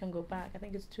and then you can go back. I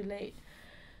think it's too late.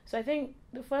 So I think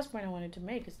the first point I wanted to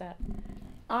make is that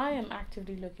I am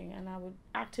actively looking, and I would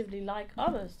actively like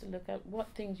others to look at what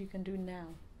things you can do now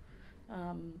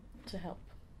to help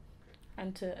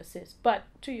and to assist. But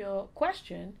to your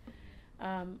question,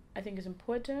 I think it's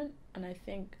important, and I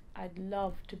think I'd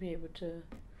love to be able to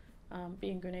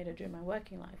be in Grenada during my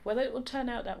working life. Whether it will turn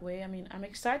out that way, I mean, I'm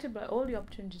excited by all the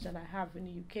opportunities that I have in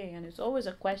the UK, and it's always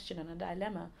a question and a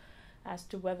dilemma as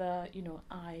to whether,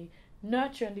 I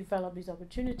nurture and develop these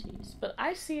opportunities. But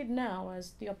I see it now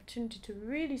as the opportunity to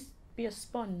really be a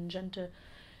sponge and to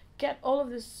get all of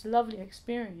this lovely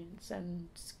experience and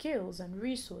skills and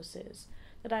resources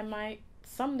that I might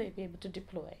someday be able to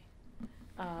deploy.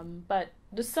 But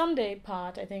the someday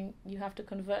part, I think you have to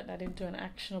convert that into an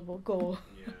actionable goal.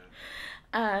 Yeah.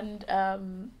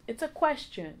 And it's a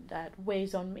question that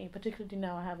weighs on me, particularly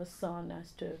now I have a son,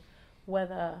 as to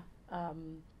whether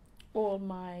all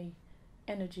my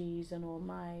energies and all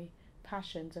my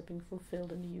passions are being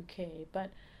fulfilled in the UK. But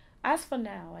as for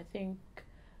now, I think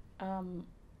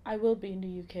I will be in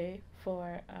the UK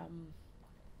for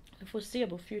the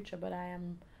foreseeable future, but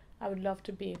I would love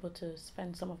to be able to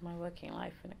spend some of my working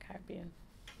life in the Caribbean.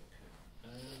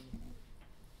 Okay.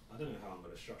 I don't know how I'm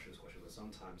going to structure this question, because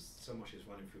sometimes so much is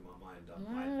running through my mind.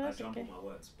 I jump on my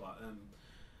words. But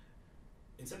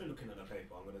instead of looking at the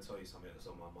paper, I'm going to tell you something that's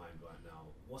on my mind right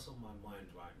now. What's on my mind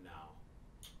right now?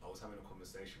 I was having a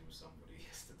conversation with somebody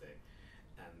yesterday,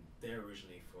 and they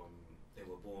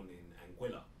were born in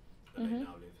Anguilla, and they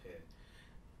now live here.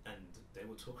 And they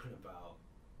were talking about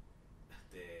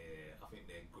their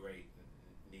great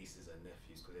nieces and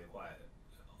nephews, because they're quite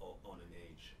on in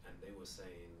age, and they were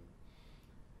saying,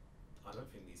 I don't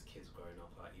think these kids growing up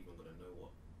are even going to know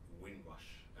what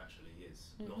Windrush actually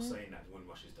is. Not saying that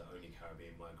Windrush is the only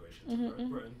Caribbean migration to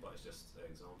Britain, but it's just an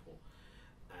example.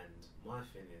 And my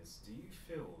thing is, do you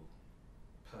feel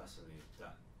personally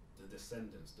that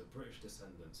the British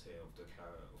descendants here of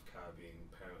Caribbean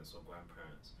parents or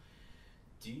grandparents,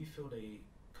 do you feel they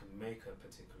can make a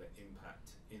particular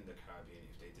impact in the Caribbean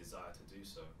if they desire to do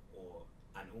so?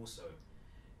 And also,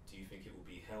 do you think it will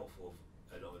be helpful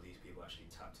if a lot of these people actually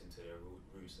tapped into their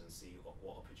roots and see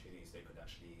what opportunities they could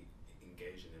actually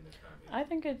engage in the Caribbean? I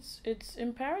think it's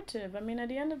imperative. I mean, at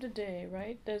the end of the day,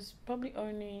 right, there's probably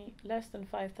only less than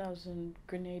 5,000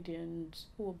 Grenadians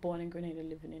who were born in Grenada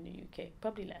living in the UK,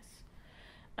 probably less.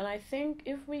 And I think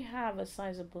if we have a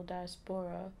sizable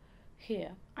diaspora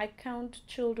here, I count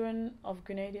children of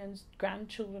Grenadians,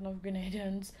 grandchildren of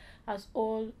Grenadians, as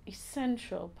all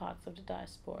essential parts of the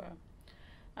diaspora.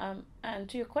 And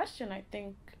to your question, I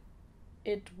think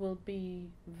it will be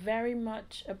very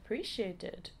much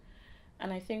appreciated.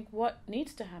 And I think what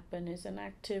needs to happen is an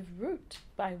active route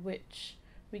by which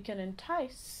we can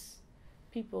entice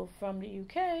people from the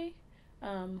UK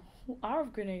who are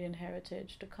of Grenadian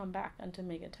heritage to come back and to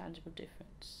make a tangible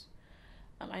difference.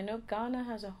 I know Ghana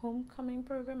has a homecoming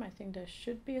program. I think there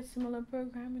should be a similar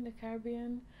program in the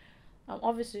Caribbean.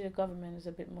 Obviously, the government is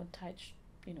a bit more tight,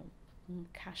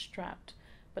 cash strapped.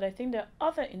 But I think there are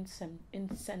other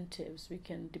incentives we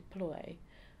can deploy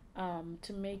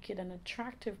to make it an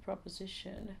attractive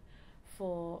proposition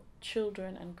for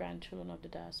children and grandchildren of the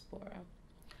diaspora.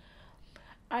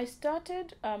 I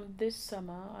started this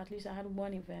summer, at least I had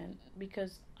one event,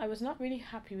 because I was not really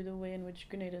happy with the way in which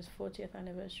Grenada's 40th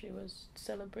anniversary was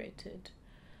celebrated.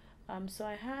 So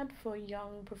I had for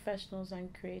young professionals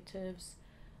and creatives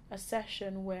a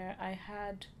session where I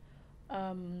had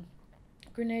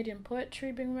Grenadian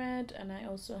poetry being read, and I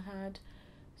also had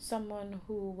someone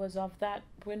who was of that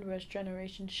Windrush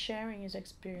generation sharing his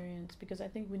experience, because I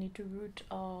think we need to root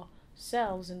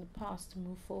ourselves in the past to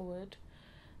move forward.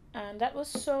 And that was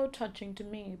so touching to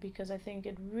me, because I think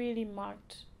it really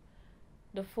marked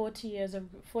the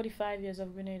 45 years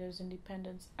of Grenada's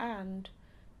independence and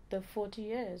the 40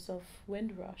 years of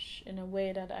Windrush in a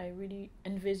way that I really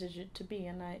envisage it to be.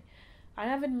 And I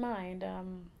have in mind,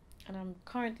 and I'm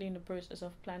currently in the process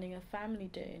of planning a family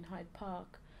day in Hyde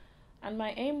Park. And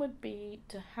my aim would be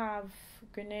to have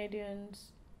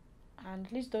Grenadians, and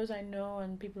at least those I know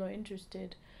and people who are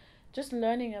interested, just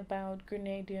learning about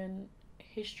Grenadian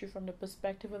history from the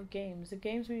perspective of games. The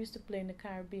games we used to play in the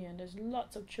Caribbean, there's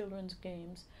lots of children's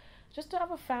games, just to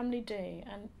have a family day.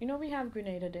 And we have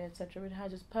Grenada Day, etc. It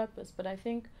has its purpose, but I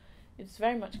think it's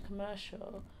very much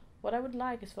commercial. What I would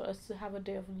like is for us to have a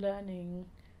day of learning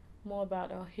more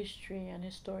about our history and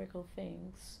historical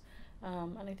things.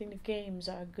 And I think the games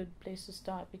are a good place to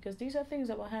start, because these are things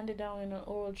that were handed down in an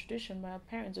oral tradition by our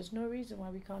parents. There's no reason why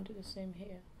we can't do the same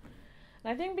here.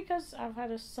 And I think because I've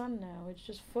had a son now, it's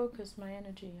just focused my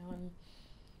energy on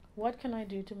what can I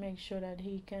do to make sure that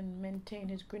he can maintain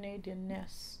his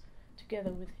Grenadian-ness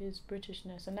together with his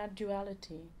Britishness, and that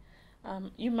duality.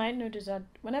 You might notice that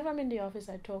whenever I'm in the office,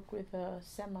 I talk with a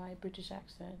semi-British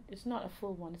accent. It's not a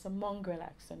full one. It's a mongrel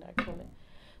accent, I call it.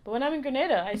 But when I'm in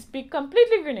Grenada, I speak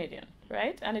completely Grenadian,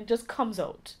 right? And it just comes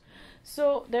out.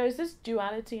 So there is this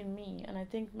duality in me, and I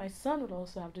think my son will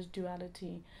also have this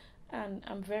duality. And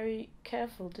I'm very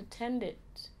careful to tend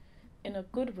it in a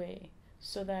good way,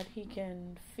 so that he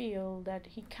can feel that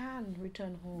he can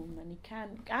return home,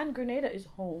 and Grenada is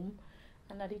home,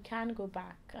 and that he can go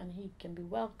back and he can be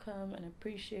welcome and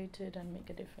appreciated and make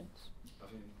a difference. I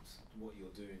think what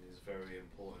you're doing is very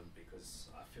important, because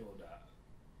I feel that,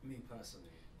 me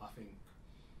personally, I think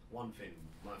one thing,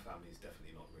 my family is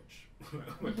definitely not rich,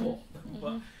 we're poor,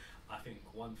 but I think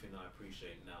one thing I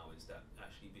appreciate now is that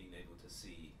actually being able to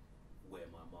see where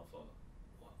my mother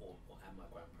and my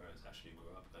grandparents actually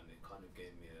grew up, and it kind of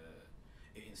gave me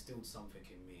it instilled something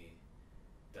in me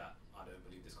that I don't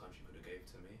believe this country could have gave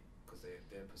to me, because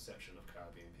their perception of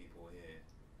Caribbean people here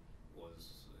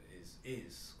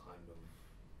is kind of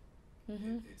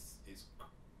it's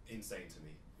insane to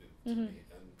me,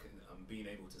 and being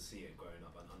able to see it growing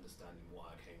up and understanding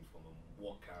what I came from and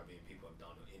what Caribbean people have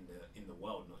done in the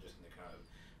world, not just in the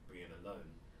Caribbean alone.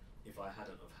 If I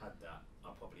hadn't have had that,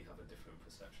 I'd probably have a different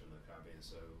perception of the Caribbean.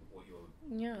 So what you're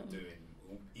doing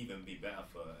will even be better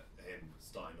for him,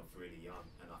 starting off really young.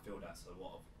 And I feel that's a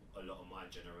lot of my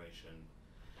generation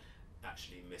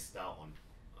actually missed out on,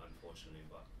 unfortunately.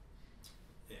 But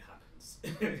it happens.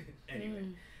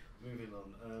 Anyway, moving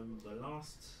on. The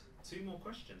last two more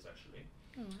questions, actually.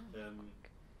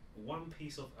 One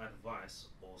piece of advice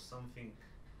or something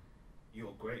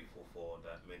you're grateful for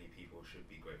that many people should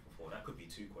be grateful for. That could be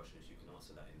two questions. You can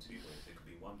answer that in two ways. It could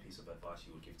be one piece of advice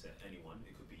you would give to anyone.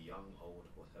 It could be young, old,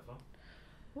 whatever.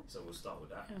 So we'll start with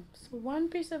that. So one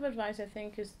piece of advice, I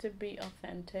think, is to be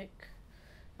authentic.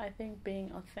 I think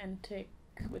being authentic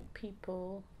with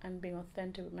people and being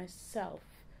authentic with myself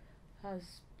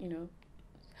has,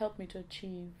 helped me to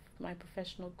achieve my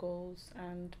professional goals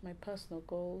and my personal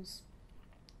goals.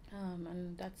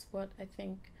 And that's what I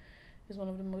think is one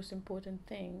of the most important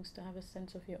things, to have a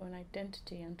sense of your own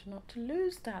identity and to not to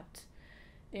lose that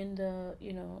in the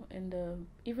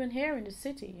even here in the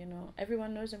city.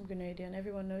 Everyone knows I'm Grenadian,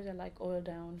 everyone knows I like oil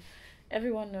down,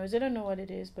 everyone knows, they don't know what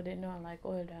it is, but they know I like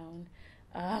oil down,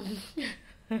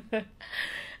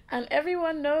 and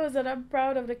everyone knows that I'm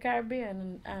proud of the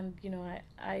Caribbean, and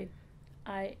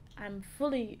I'm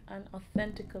fully and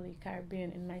authentically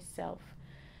Caribbean in myself,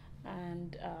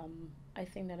 and I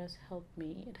think that has helped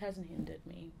me. It hasn't hindered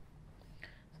me.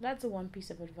 So that's the one piece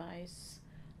of advice.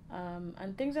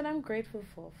 And things that I'm grateful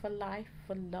for life,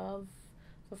 for love,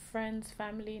 for friends,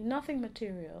 family, nothing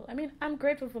material. I mean, I'm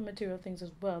grateful for material things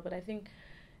as well, but I think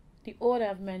the order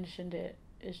I've mentioned it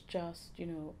is just,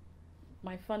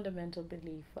 my fundamental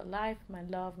belief for life, my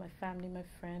love, my family, my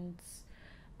friends.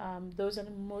 Those are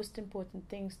the most important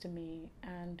things to me,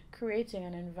 and creating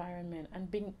an environment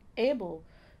and being able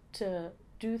to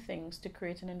do things to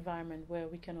create an environment where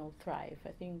we can all thrive. I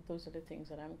think those are the things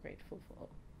that I'm grateful for.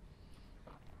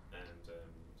 And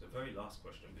the very last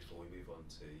question before we move on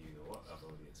to what I've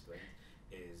already explained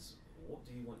is, what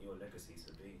do you want your legacy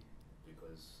to be?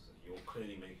 Because you're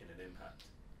clearly making an impact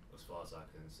as far as I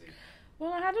can see.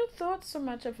 Well, I hadn't thought so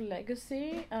much of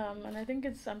legacy, and I think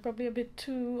I'm probably a bit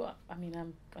too,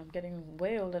 I'm getting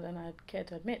way older than I'd care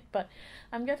to admit, but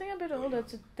I'm getting a bit older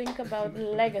to think about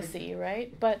legacy,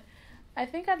 right? But I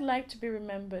think I'd like to be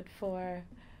remembered for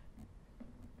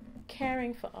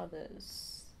caring for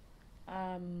others,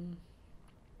 and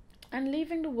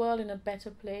leaving the world in a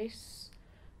better place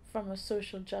from a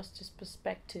social justice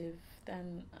perspective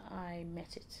than I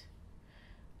met it.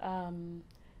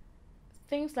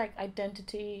 Things like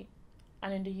identity,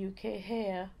 and in the UK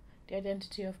here, the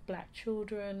identity of black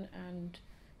children and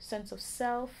sense of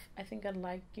self. I think I'd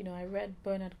like, I read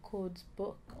Bernard Coade's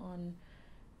book on,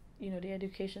 the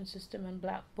education system and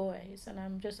black boys, and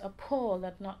I'm just appalled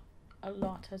that not a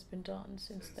lot has been done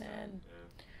since then.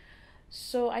 Yeah.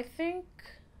 So I think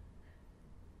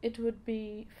it would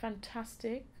be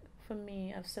fantastic for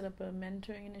me. I've set up a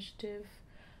mentoring initiative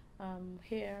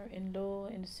here in Law,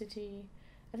 in the city.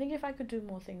 I think if I could do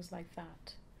more things like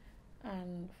that,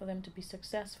 and for them to be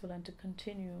successful and to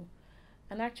continue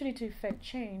and actually to effect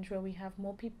change where we have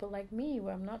more people like me,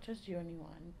 where I'm not just the only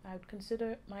one. I would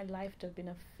consider my life to have been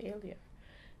a failure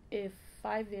if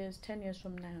 5 years, 10 years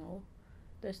from now,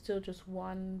 there's still just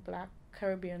one black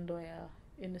Caribbean lawyer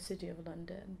in the city of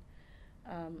London.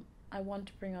 I want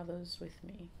to bring others with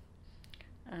me.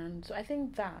 And so I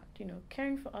think that,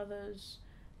 caring for others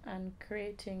and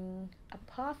creating a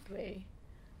pathway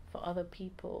for other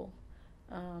people,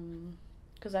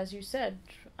 because as you said,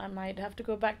 I might have to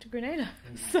go back to Grenada.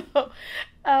 So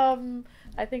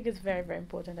I think it's very, very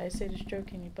important. I say this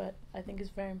jokingly, but I think it's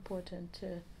very important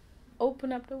to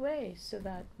open up the way so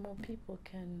that more people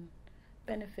can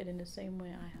benefit in the same way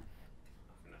I have.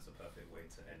 I think that's a perfect way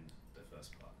to end the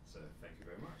first part. So thank you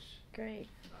very much. Great.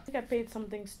 I think I paid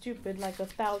something stupid like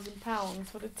 £1,000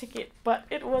 for the ticket, but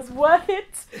it was worth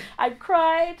it. I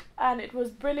cried, and it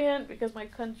was brilliant because my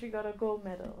country got a gold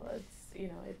medal.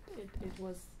 It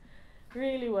was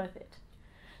really worth it.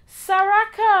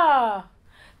 Saraka!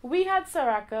 We had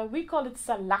Saraka. We call it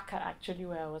Salaka actually,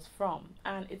 where I was from,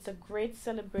 and it's a great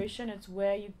celebration. It's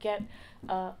where you get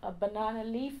a banana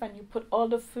leaf and you put all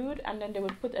the food, and then they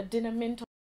would put a dinner mint